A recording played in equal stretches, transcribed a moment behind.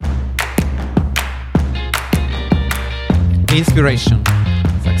Inspiration,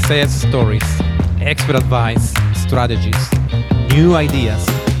 success stories, expert advice, strategies, new ideas,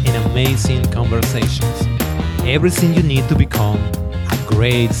 and amazing conversations. Everything you need to become a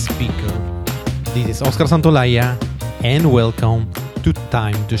great speaker. This is Oscar Santolaya, and welcome to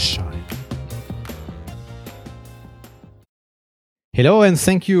Time to Shine. Hello, and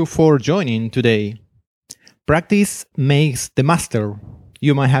thank you for joining today. Practice makes the master.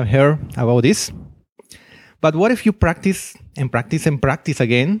 You might have heard about this. But what if you practice and practice and practice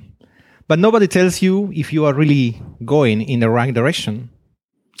again, but nobody tells you if you are really going in the right direction?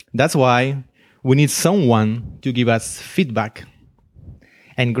 That's why we need someone to give us feedback.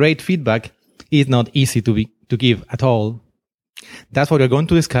 And great feedback is not easy to give at all. That's what we're going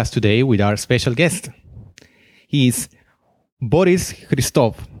to discuss today with our special guest. He is Boris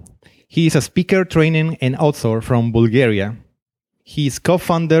Hristov. He is a speaker, training, and author from Bulgaria. He is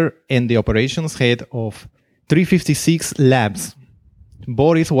co-founder and the operations head of 356 Labs.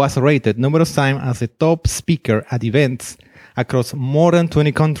 Boris was rated numerous times as a top speaker at events across more than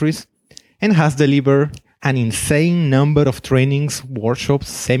 20 countries and has delivered an insane number of trainings, workshops,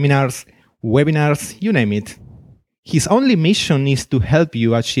 seminars, webinars, you name it. His only mission is to help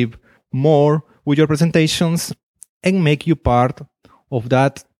you achieve more with your presentations and make you part of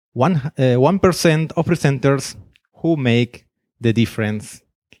that 1% of presenters who make the difference.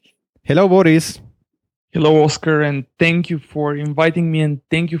 Hello, Boris. Hello, Oscar, and thank you for inviting me, and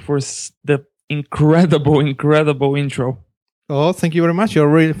thank you for the incredible intro. Oh, thank you very much. You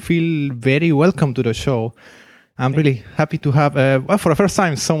already feel very welcome to the show. I'm really happy to have, for the first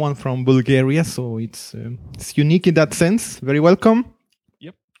time, someone from Bulgaria, so it's unique in that sense. Very welcome.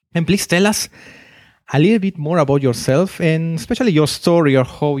 Yep. And please tell us a little bit more about yourself, and especially your story or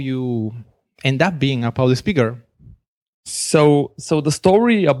how you end up being a public speaker. So the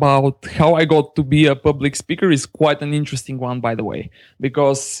story about how I got to be a public speaker is quite an interesting one, by the way,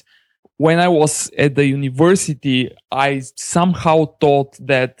 because when I was at the university, I somehow thought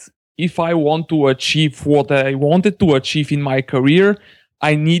that if I want to achieve what I wanted to achieve in my career,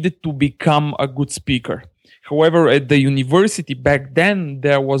 I needed to become a good speaker. However, at the university back then,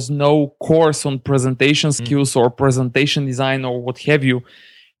 there was no course on presentation skills or presentation design or what have you.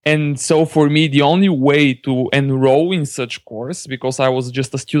 And so for me, the only way to enroll in such course, because I was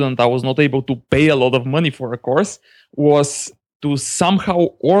just a student, I was not able to pay a lot of money for a course, was to somehow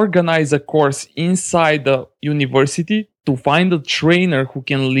organize a course inside the university, to find a trainer who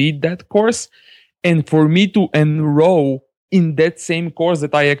can lead that course, and for me to enroll in that same course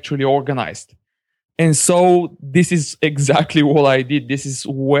that I actually organized. And so this is exactly what I did. This is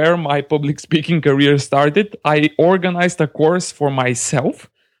where my public speaking career started. I organized a course for myself,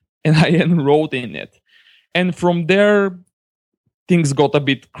 and I enrolled in it. And from there, things got a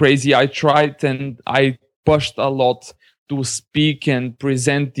bit crazy. I tried and I pushed a lot to speak and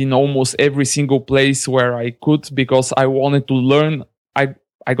present in almost every single place where I could because I wanted to learn. I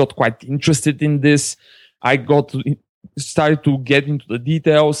got quite interested in this. I started to get into the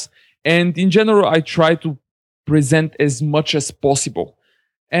details. And in general, I try to present as much as possible.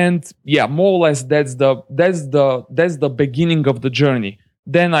 And yeah, more or less, that's the beginning of the journey.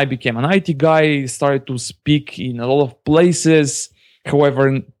 Then I became an IT guy, started to speak in a lot of places.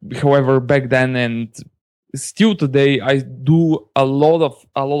 However, back then and still today, I do a lot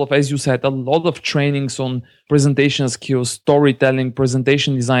of, as you said, a lot of trainings on presentation skills, storytelling,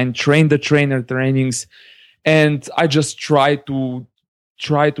 presentation design, train the trainer trainings. And I just try to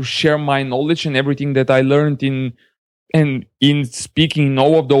share my knowledge and everything that I learned in speaking in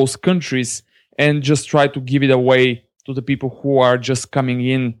all of those countries, and just try to give it away to the people who are just coming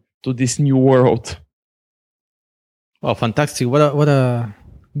in to this new world. Wow, fantastic. What a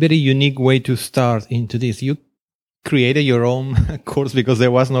very unique way to start into this. You created your own course because there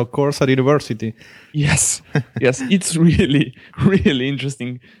was no course at university. Yes. It's really, really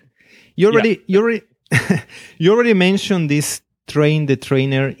interesting. You already mentioned this Train the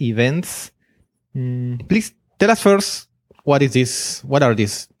Trainer events. Please tell us first, what is this? What are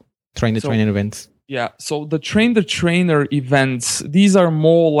these Train the Trainer events? Yeah, so the Train the Trainer events, these are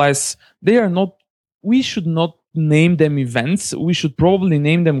more or less, we should not name them events. We should probably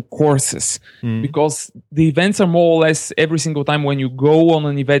name them courses, because the events are more or less every single time when you go on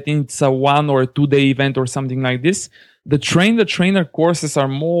an event, it's a 1 or a 2 day event or something like this. The Train the Trainer courses are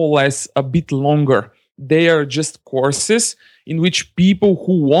more or less a bit longer. They are just courses in which people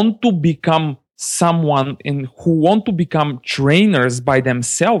who want to become someone and who want to become trainers by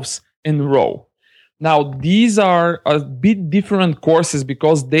themselves enroll. Now, these are a bit different courses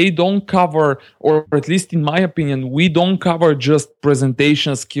because they don't cover, or at least in my opinion, we don't cover just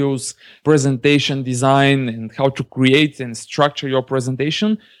presentation skills, presentation design, and how to create and structure your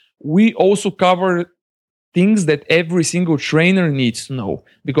presentation. We also cover things that every single trainer needs to know.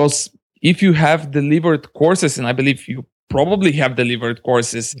 Because if you have delivered courses, and I believe you probably have delivered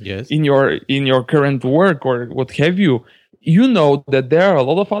courses in your current work or what have you, you know that there are a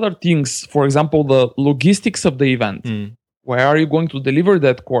lot of other things. For example, the logistics of the event. Where are you going to deliver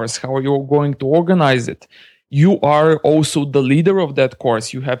that course? How are you going to organize it? You are also the leader of that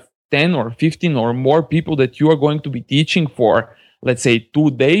course. You have 10 or 15 or more people that you are going to be teaching for, let's say,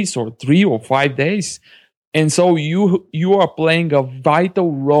 2 days or 3 or 5 days. And so you are playing a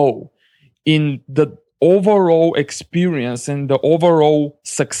vital role in the overall experience and the overall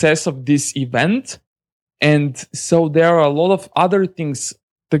success of this event. And so there are a lot of other things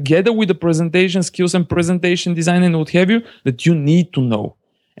together with the presentation skills and presentation design and what have you that you need to know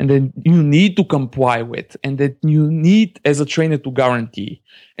and that you need to comply with and that you need as a trainer to guarantee.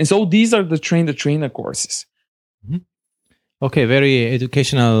 And so these are the train-the-trainer courses. Okay, very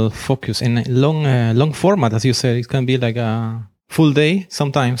educational focus and long format, as you said. It can be like a full day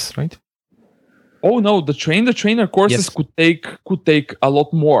sometimes, right? Oh no, the trainer courses could take a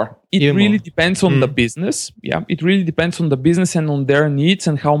lot more. It Even really more. depends on the business. Yeah, it really depends on the business and on their needs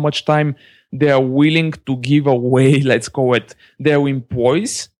and how much time they are willing to give away, let's call it, their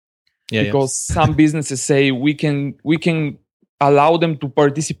employees. Because some businesses say we can allow them to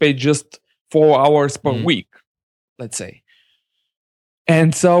participate just 4 hours per week, let's say.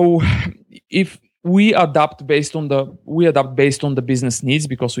 And so if we adapt based on the business needs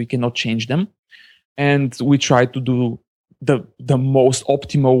because we cannot change them. And we try to do the most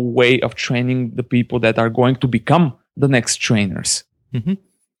optimal way of training the people that are going to become the next trainers.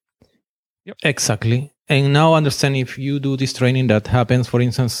 Yep. Exactly. And now understand if you do this training that happens, for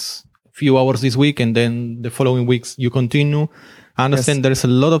instance, a few hours this week, and then the following weeks you continue. I understand there's a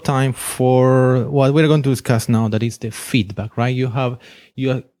lot of time for what we're going to discuss now. That is the feedback, right?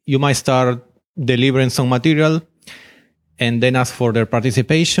 You might start delivering some material and then ask for their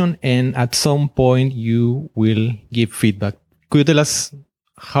participation. And at some point you will give feedback. Could you tell us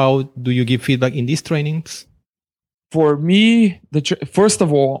how do you give feedback in these trainings? For me, first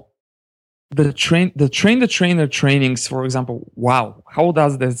of all, the trainer trainings, for example, wow, how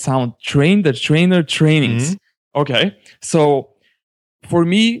does that sound? Train the trainer trainings. Okay. So for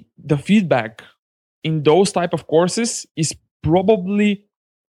me, the feedback in those type of courses is probably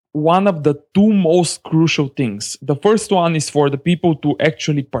one of the 2 most crucial things. The first one is for the people to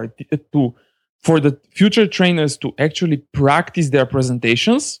actually for the future trainers to actually practice their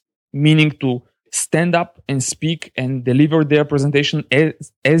presentations, meaning to stand up and speak and deliver their presentation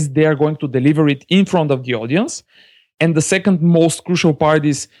as they are going to deliver it in front of the audience. And the second most crucial part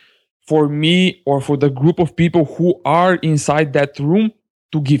is for me or for the group of people who are inside that room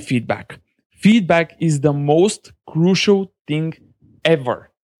to give feedback. Feedback is the most crucial thing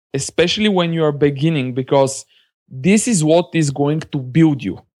ever, especially when you are beginning, because this is what is going to build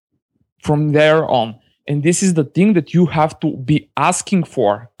you from there on. And this is the thing that you have to be asking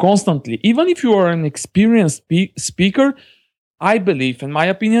for constantly. Even if you are an experienced speaker, I believe, and my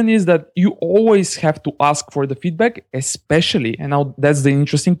opinion is that you always have to ask for the feedback, especially, and now that's the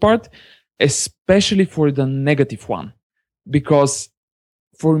interesting part, especially for the negative one. Because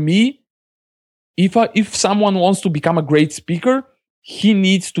for me, if someone wants to become a great speaker, he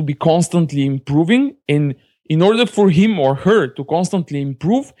needs to be constantly improving. And in order for him or her to constantly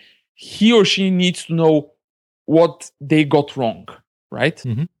improve, he or she needs to know what they got wrong, right?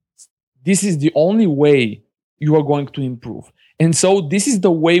 This is the only way you are going to improve. And so this is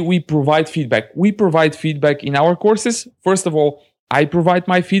the way we provide feedback. We provide feedback in our courses. First of all, I provide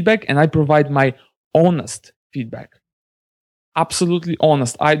my feedback and I provide my honest feedback. Absolutely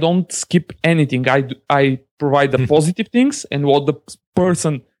honest. I don't skip anything. I provide the positive things and what the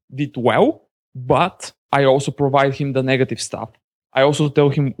person did well, but I also provide him the negative stuff. I also tell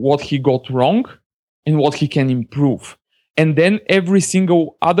him what he got wrong and what he can improve. And then every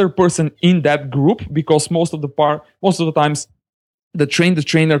single other person in that group, because most of the times the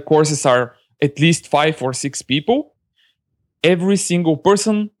trainer courses are at least 5 or 6 people, every single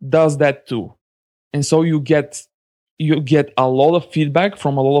person does that too. And so you get a lot of feedback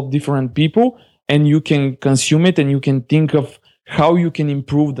from a lot of different people, and you can consume it and you can think of how you can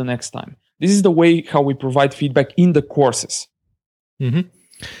improve the next time. This is the way how we provide feedback in the courses.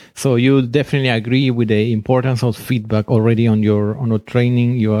 So you definitely agree with the importance of feedback already on your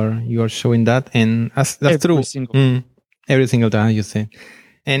training. You are showing that, and that's true. Every single time you say.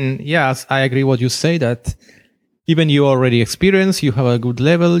 And yes, I agree what you say that even you already experience, you have a good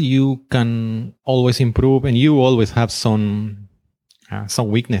level, you can always improve, and you always have some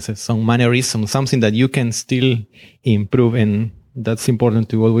weaknesses, some mannerism, something that you can still improve, and that's important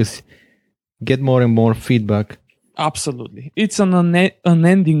to always get more and more feedback. Absolutely, it's an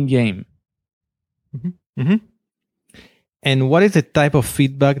unending game. Mm-hmm. Mm-hmm. And what is the type of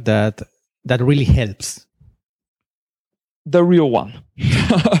feedback that really helps? The real one.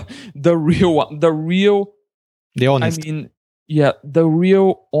 The real one. The honest. I mean, yeah, the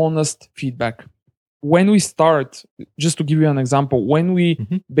real honest feedback. When we start, just to give you an example, when we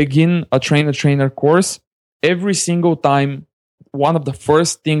begin a trainer course, every single time, one of the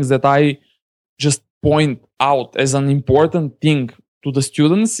first things that I just point out as an important thing to the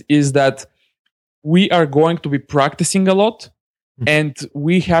students is that we are going to be practicing a lot, and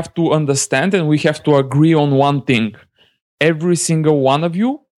we have to understand and we have to agree on one thing. Every single one of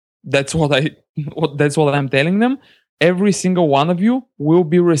you, that's what I'm telling them. Every single one of you will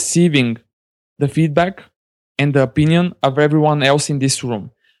be receiving the feedback and the opinion of everyone else in this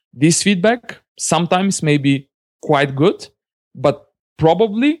room. This feedback sometimes may be quite good, but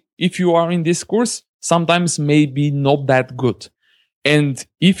probably if you are in this course, sometimes may be not that good. And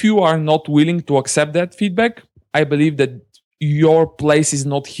if you are not willing to accept that feedback, I believe that your place is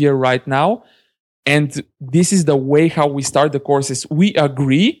not here right now. And this is the way how we start the courses. We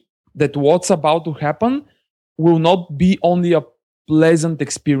agree that what's about to happen will not be only a pleasant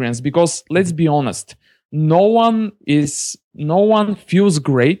experience, because let's be honest, no one feels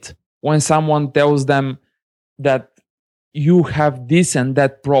great when someone tells them that you have this and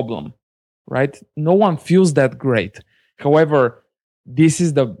that problem, right? No one feels that great. However, this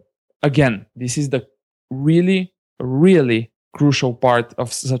is the really, really crucial part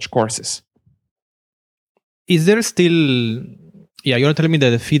of such courses. Is there still, you're telling me that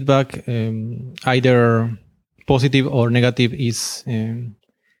the feedback, either positive or negative, is the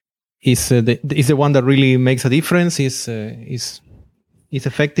one that really makes a difference, is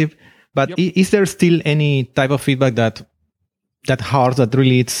effective? But is there still any type of feedback that hurts, that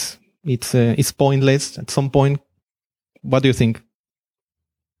really it's pointless at some point? What do you think?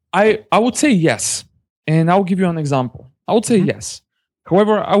 I would say yes, and I'll give you an example. I would say yes.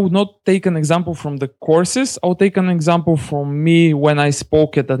 However, I would not take an example from the courses. I'll take an example from me when I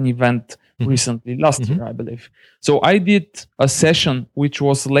spoke at an event recently, last year, I believe. So I did a session, which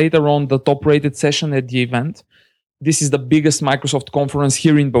was later on the top-rated session at the event. This is the biggest Microsoft conference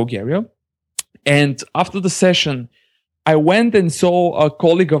here in Bulgaria. And after the session, I went and saw a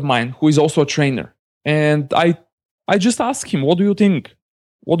colleague of mine who is also a trainer. And I just asked him, what do you think?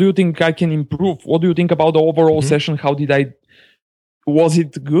 What do you think I can improve? What do you think about the overall session? Was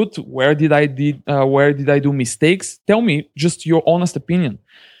it good? Where did I do mistakes? Tell me just your honest opinion.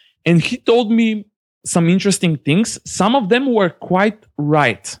 And he told me some interesting things. Some of them were quite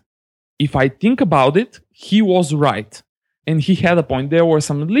right. If I think about it, he was right. And he had a point. There were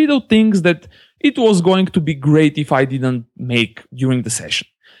some little things that it was going to be great if I didn't make during the session.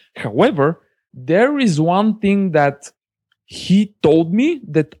 However, there is one thing that he told me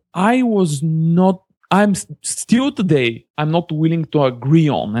that I'm still today, I'm not willing to agree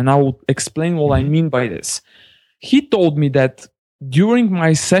on. And I will explain what I mean by this. He told me that during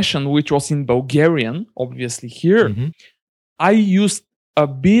my session, which was in Bulgarian, obviously here, I used a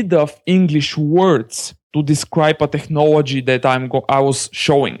bit of English words to describe a technology that I was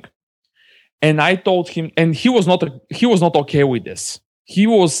showing. And I told him, and he was not okay with this. He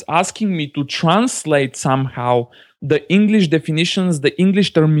was asking me to translate somehow the English definitions, the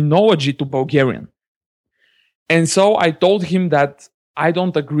English terminology to Bulgarian. And so I told him that I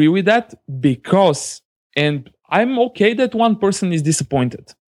don't agree with that because, and I'm okay that one person is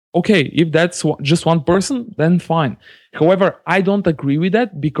disappointed. Okay, if that's just one person, then fine. However, I don't agree with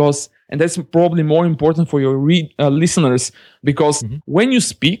that because, and that's probably more important for your listeners, because when you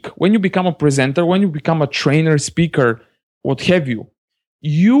speak, when you become a presenter, when you become a trainer, speaker, what have you,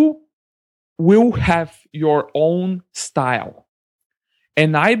 you will have your own style.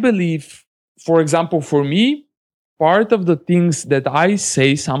 And I believe, for example, for me, part of the things that I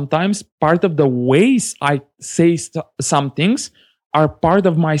say sometimes, part of the ways I say some things are part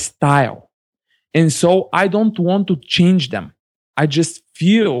of my style. And so I don't want to change them. I just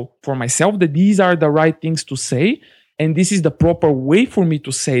feel for myself that these are the right things to say, and this is the proper way for me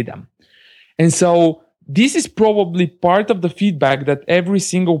to say them. And so this is probably part of the feedback that every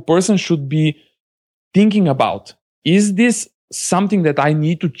single person should be thinking about. Is this something that I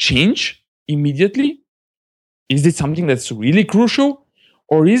need to change immediately? Is it something that's really crucial?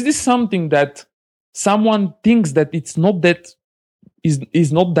 Or is this something that someone thinks that it's not that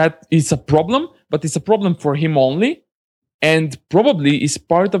is not that it's a problem, but it's a problem for him only, and probably is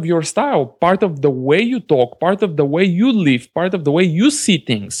part of your style, part of the way you talk, part of the way you live, part of the way you see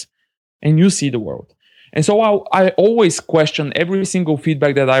things and you see the world. And so I always question every single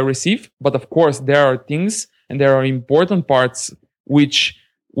feedback that I receive. But of course, there are things and there are important parts which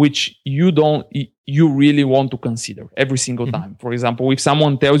you really want to consider every single time. For example, if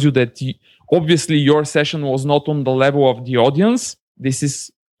someone tells you that obviously your session was not on the level of the audience, this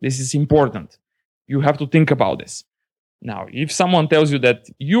is important. You have to think about this. Now, if someone tells you that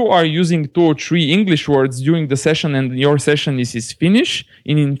you are using 2 or 3 English words during the session and your session is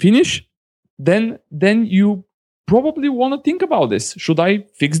in Finnish, then you probably want to think about this. Should I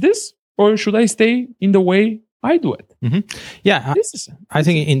fix this or should I stay in the way I do it? Mm-hmm. Yeah, I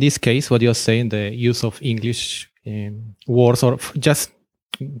think in this case, what you're saying, the use of English words or just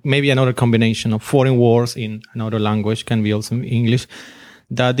maybe another combination of foreign words in another language can be also English.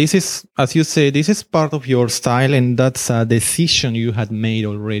 That this is, as you say, this is part of your style and that's a decision you had made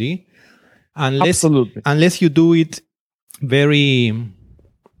already. Absolutely. Unless you do it very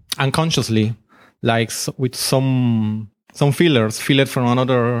unconsciously, like with some fillers from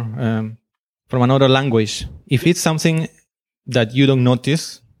another language. If it's something that you don't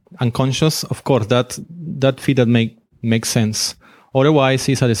notice, unconscious, of course that fit makes sense. Otherwise,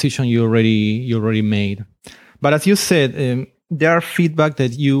 it's a decision you already made. But as you said, there are feedback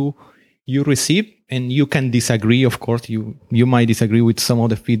that you receive, and you can disagree. Of course, you might disagree with some of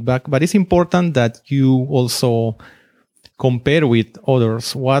the feedback, but it's important that you also compare with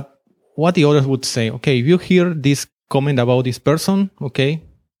others what the others would say. Okay, if you hear this comment about this person, okay,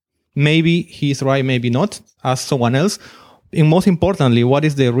 maybe he's right, maybe not. Ask someone else. And most importantly, what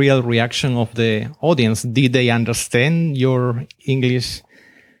is the real reaction of the audience? Did they understand your English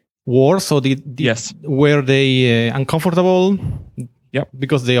words, or yes, were they uncomfortable? Yeah,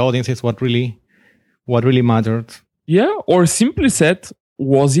 because the audience is what really mattered. Yeah, or simply said,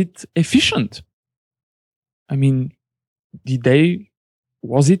 was it efficient? I mean,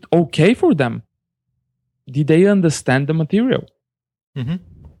 was it okay for them? Did they understand the material? Mm-hmm.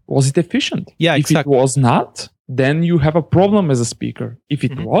 Was it efficient? Yeah, if exactly. It was not, then you have a problem as a speaker. If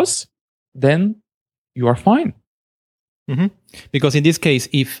it was, then you are fine. Mm-hmm. Because in this case,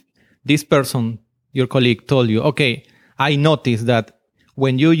 if this person, your colleague, told you, okay, I noticed that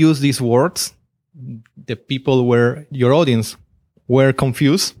when you use these words, the people your audience were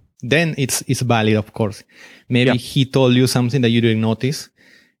confused, then it's valid, of course. Maybe he told you something that you didn't notice,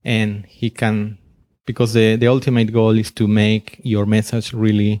 and he can, because the ultimate goal is to make your message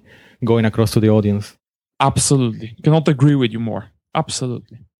really going across to the audience. Absolutely. Cannot agree with you more.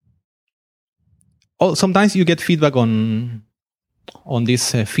 Absolutely. Oh, sometimes you get feedback on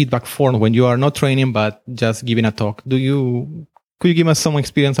this feedback form when you are not training but just giving a talk. Could you give us some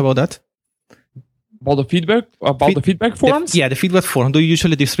experience about that? About the feedback? About the feedback forms? The feedback form. Do you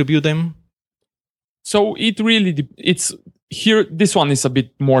usually distribute them? So it really, this one is a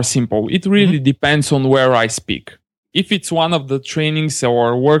bit more simple. It really depends on where I speak. If it's one of the trainings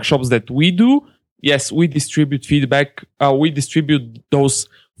or workshops that we do, yes, we distribute feedback. We distribute those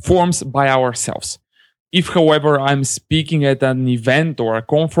forms by ourselves. If, however, I'm speaking at an event or a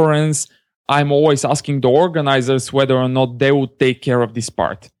conference, I'm always asking the organizers whether or not they would take care of this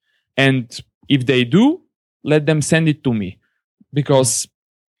part. And if they do, let them send it to me. Because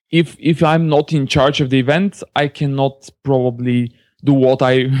if I'm not in charge of the event, I cannot probably do what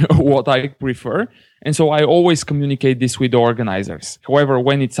I prefer. And so I always communicate this with the organizers. However,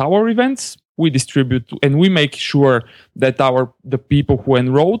 when it's our events, we distribute and we make sure that the people who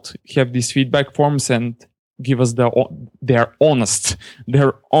enrolled have these feedback forms and give us their honest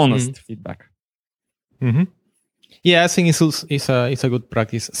feedback. Mm-hmm. Yeah, I think it's a good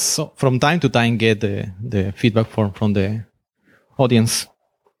practice. So from time to time, get the feedback form from the audience.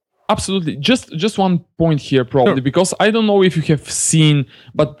 Absolutely. Just one point here, probably, sure. Because I don't know if you have seen,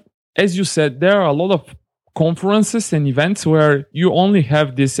 but as you said, there are a lot of conferences and events where you only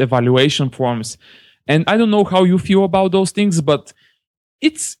have these evaluation forms. And I don't know how you feel about those things, but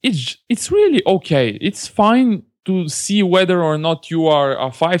it's really okay. It's fine to see whether or not you are a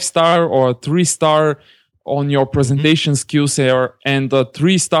 5-star or a 3-star on your presentation skills here and a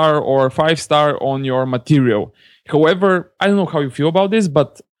 3-star or 5-star on your material. However, I don't know how you feel about this,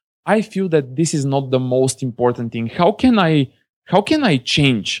 but I feel that this is not the most important thing. How can I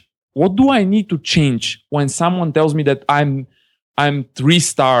change? What do I need to change when someone tells me that I'm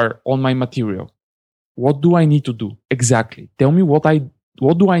 3-star on my material? What do I need to do exactly? Tell me what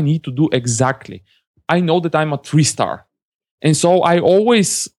do I need to do exactly? I know that I'm a 3-star. And so I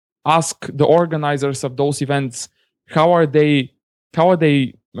always ask the organizers of those events, how are they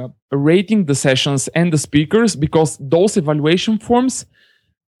rating the sessions and the speakers, because those evaluation forms,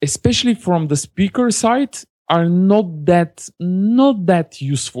 especially from the speaker side, are not that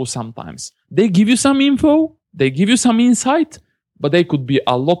useful sometimes. They give you some info, they give you some insight, but they could be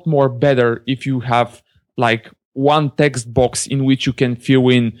a lot more better if you have like one text box in which you can fill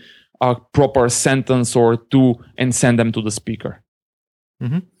in a proper sentence or two and send them to the speaker.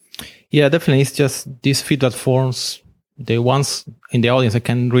 Mm-hmm. Yeah, definitely. It's just these feedback forms, the ones in the audience that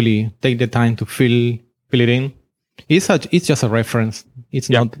can really take the time to fill it in. It's just a reference. It's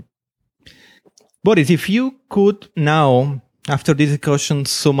not. Boris, if you could now, after this discussion,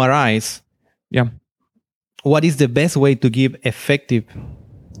 summarize, what is the best way to give effective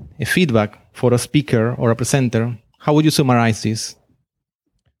feedback for a speaker or a presenter? How would you summarize this?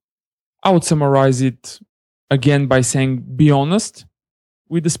 I would summarize it again by saying, be honest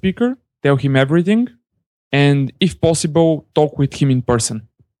with the speaker, tell him everything, and if possible, talk with him in person.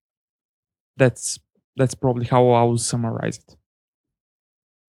 That's probably how I would summarize it.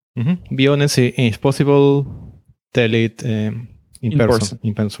 Mm-hmm. Be honest, if possible, tell it in person.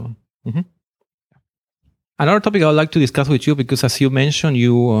 Mm-hmm. Another topic I would like to discuss with you, because as you mentioned,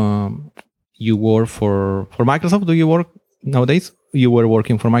 you work for Microsoft. Do you work nowadays? You were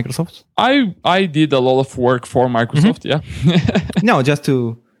working for Microsoft? I did a lot of work for Microsoft, No, just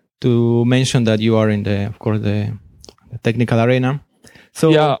to mention that you are in the technical arena.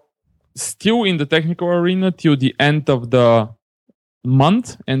 So still in the technical arena till the end of the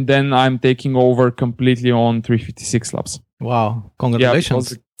month, and then I'm taking over completely on 356 Labs. Wow,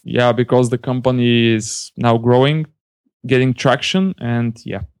 congratulations. Because the company is now growing, getting traction, and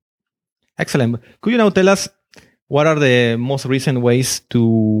Excellent. Could you now tell us what are the most recent ways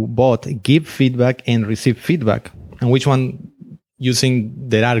to both give feedback and receive feedback, and which one you think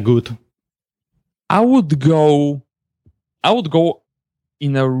that are good? I would go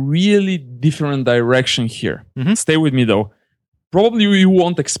in a really different direction here. Mm-hmm. Stay with me though. Probably you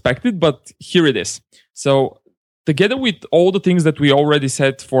won't expect it, but here it is. So together with all the things that we already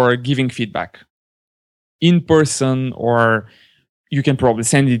said for giving feedback in person, or you can probably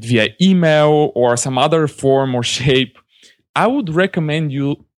send it via email or some other form or shape, I would recommend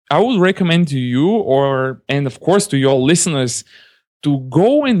to you, and of course to your listeners, to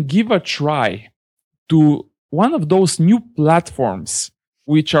go and give a try to one of those new platforms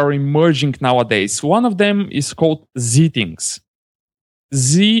which are emerging nowadays. One of them is called Zeetings.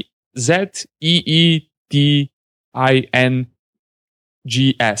 Zeetings.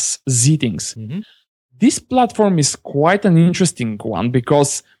 Zeetings. Mm-hmm. This platform is quite an interesting one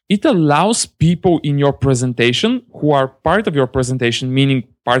because it allows people in your presentation who are part of your presentation, meaning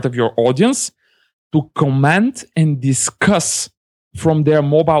part of your audience, to comment and discuss from their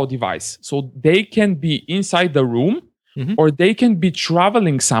mobile device. So they can be inside the room, mm-hmm. or they can be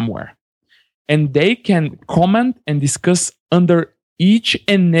traveling somewhere, and they can comment and discuss under each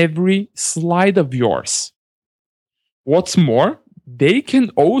and every slide of yours. What's more, they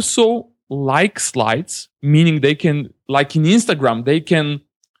can also like slides, meaning they can, like in Instagram, they can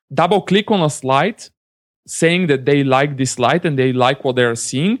double click on a slide saying that they like this slide and they like what they're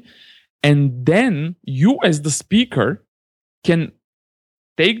seeing. And then you as the speaker can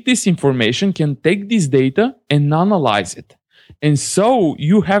take this information, can take this data and analyze it. And so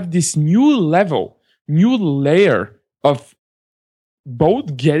you have this new layer of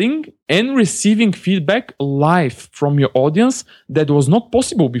both getting and receiving feedback live from your audience that was not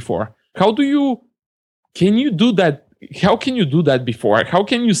possible before. How can you do that? How can you do that before? How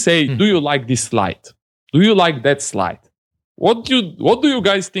can you say, do you like this slide? Do you like that slide? What do you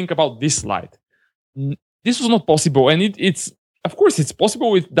guys think about this slide? This was not possible. And it's, of course, it's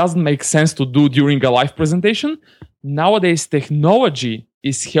possible. It doesn't make sense to do during a live presentation. Nowadays, technology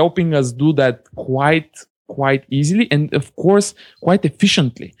is helping us do that quite easily and, of course, quite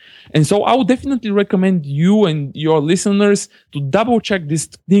efficiently. And so I would definitely recommend you and your listeners to double check this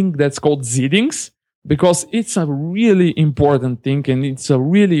thing that's called Zeetings, because it's a really important thing and it's a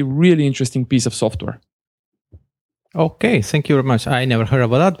really, really interesting piece of software. Okay, thank you very much. I never heard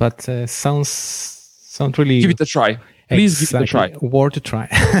about that, but sounds really... Give it a try. Please give it a try. Worth a try.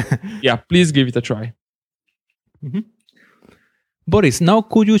 Yeah, please give it a try. Mm-hmm. Boris, now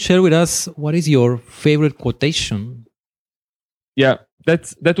could you share with us what is your favorite quotation? Yeah,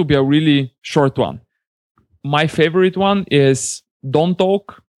 that would be a really short one. My favorite one is don't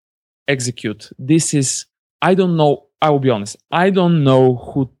talk, execute. This is, I don't know, I will be honest, I don't know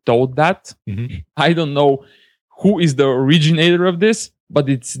who told that. Mm-hmm. I don't know who is the originator of this, but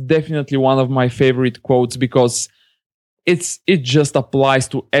it's definitely one of my favorite quotes because it just applies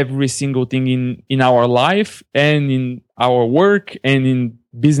to every single thing in our life and in our work and in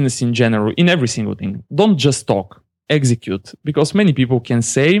business in general, in every single thing. Don't just talk, execute. Because many people can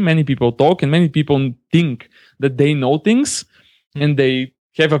say, many people talk, and many people think that they know things and they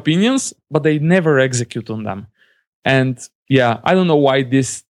have opinions, but they never execute on them. And yeah, I don't know why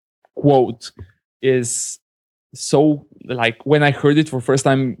this quote is so, like, when I heard it for first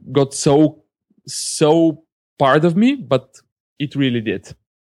time, got so part of me, but it really did.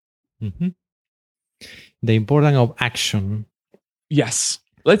 Mm-hmm. The importance of action. Yes.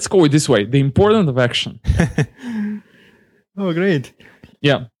 Let's go this way. The importance of action. Oh, great.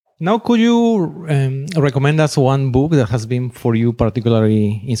 Yeah. Now, could you recommend us one book that has been for you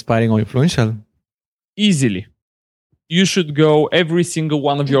particularly inspiring or influential? Easily. You should go, every single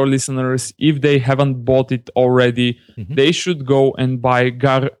one of your listeners, if they haven't bought it already, they should go and buy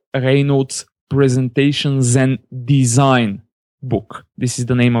Gar Reynolds' Presentations and Design book. This is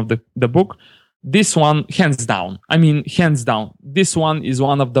the name of the book. This one, hands down. This one is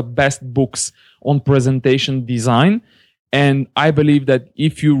one of the best books on presentation design. And I believe that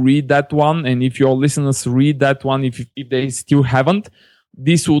if you read that one, and if your listeners read that one, if they still haven't,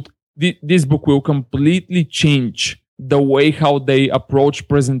 this book will completely change the way how they approach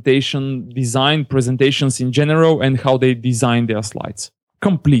presentation design, presentations in general, and how they design their slides.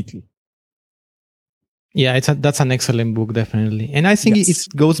 Completely. Yeah, that's an excellent book, definitely. And I think it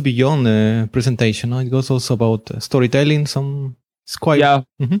goes beyond presentation. No? It goes also about storytelling. It's quite... Yeah.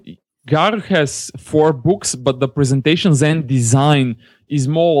 Mm-hmm. Gar has 4 books, but the presentations and design is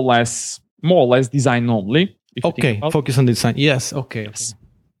more or less design only. Okay, focus on design. Yes, okay. Yes.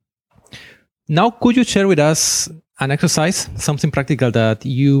 Okay. Now, could you share with us an exercise, something practical that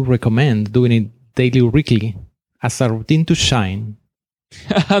you recommend doing it daily or weekly as a routine to shine?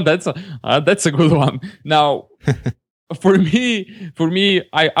 That's a good one. Now, for me,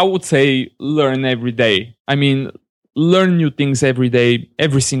 I would say learn every day. Learn new things every day,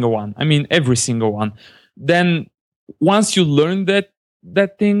 every single one. Every single one. Then once you learn that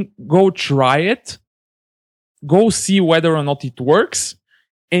thing, go try it. Go see whether or not it works.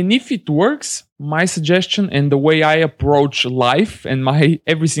 And if it works, my suggestion and the way I approach life and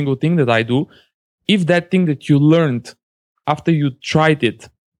every single thing that I do, if that thing that you learned after you tried it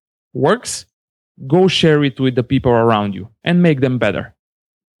works, go share it with the people around you and make them better.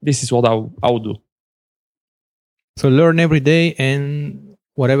 This is what I'll do. So learn every day, and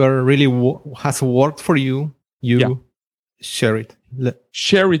whatever really has worked for you, share it.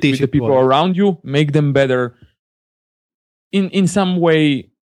 Share it with the people around you, make them better. In some way,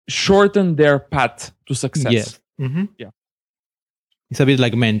 shorten their path to success. Yes. Mm-hmm. Yeah. It's a bit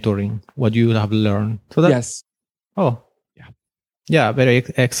like mentoring, what you have learned. So yes. Oh, yeah. Yeah, very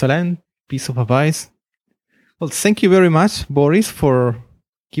excellent piece of advice. Well, thank you very much, Boris, for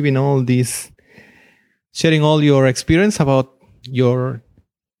giving all this, sharing all your experience about your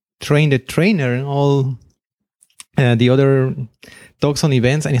Train the Trainer and all the other talks on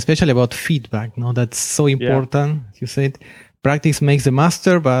events, and especially about feedback. No, that's so important. You said practice makes the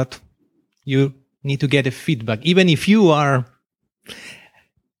master, but you need to get a feedback. Even if you are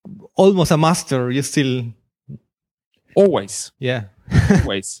almost a master, you still always. Yeah.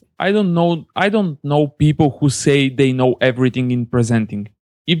 Always. I don't know people who say they know everything in presenting.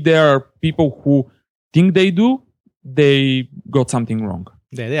 If there are people who think they do, they got something wrong.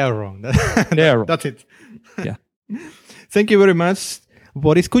 They are wrong. They are wrong. That's it. Yeah. Thank you very much.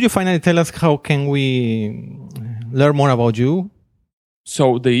 Boris, could you finally tell us how can we learn more about you?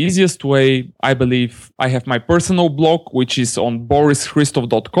 So the easiest way, I believe, I have my personal blog, which is on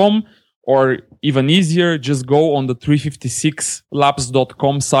borischristov.com, or even easier, just go on the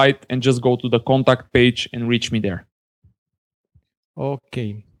 356labs.com site and just go to the contact page and reach me there.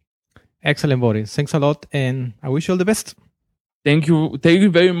 Okay. Excellent, Boris. Thanks a lot, and I wish you all the best. Thank you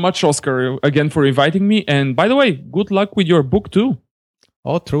very much, Oscar, again for inviting me. And by the way, good luck with your book too.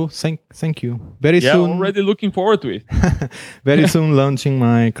 Oh, true. Thank you. Very soon. Already looking forward to it. Very soon launching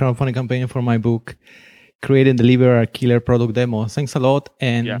my crowdfunding campaign for my book, Create and Deliver a Killer Product Demo. Thanks a lot.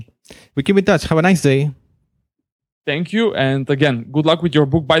 And we keep in touch. Have a nice day. Thank you. And again, good luck with your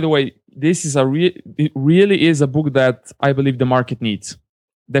book. By the way, this is it really is a book that I believe the market needs.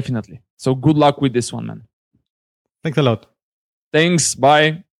 Definitely. So good luck with this one, man. Thanks a lot. Thanks.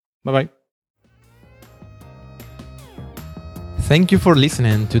 Bye. Bye-bye. Thank you for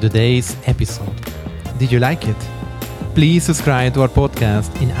listening to today's episode. Did you like it? Please subscribe to our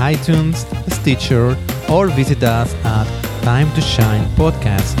podcast in iTunes, Stitcher, or visit us at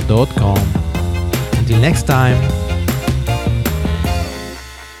timetoshinepodcast.com. Until next time,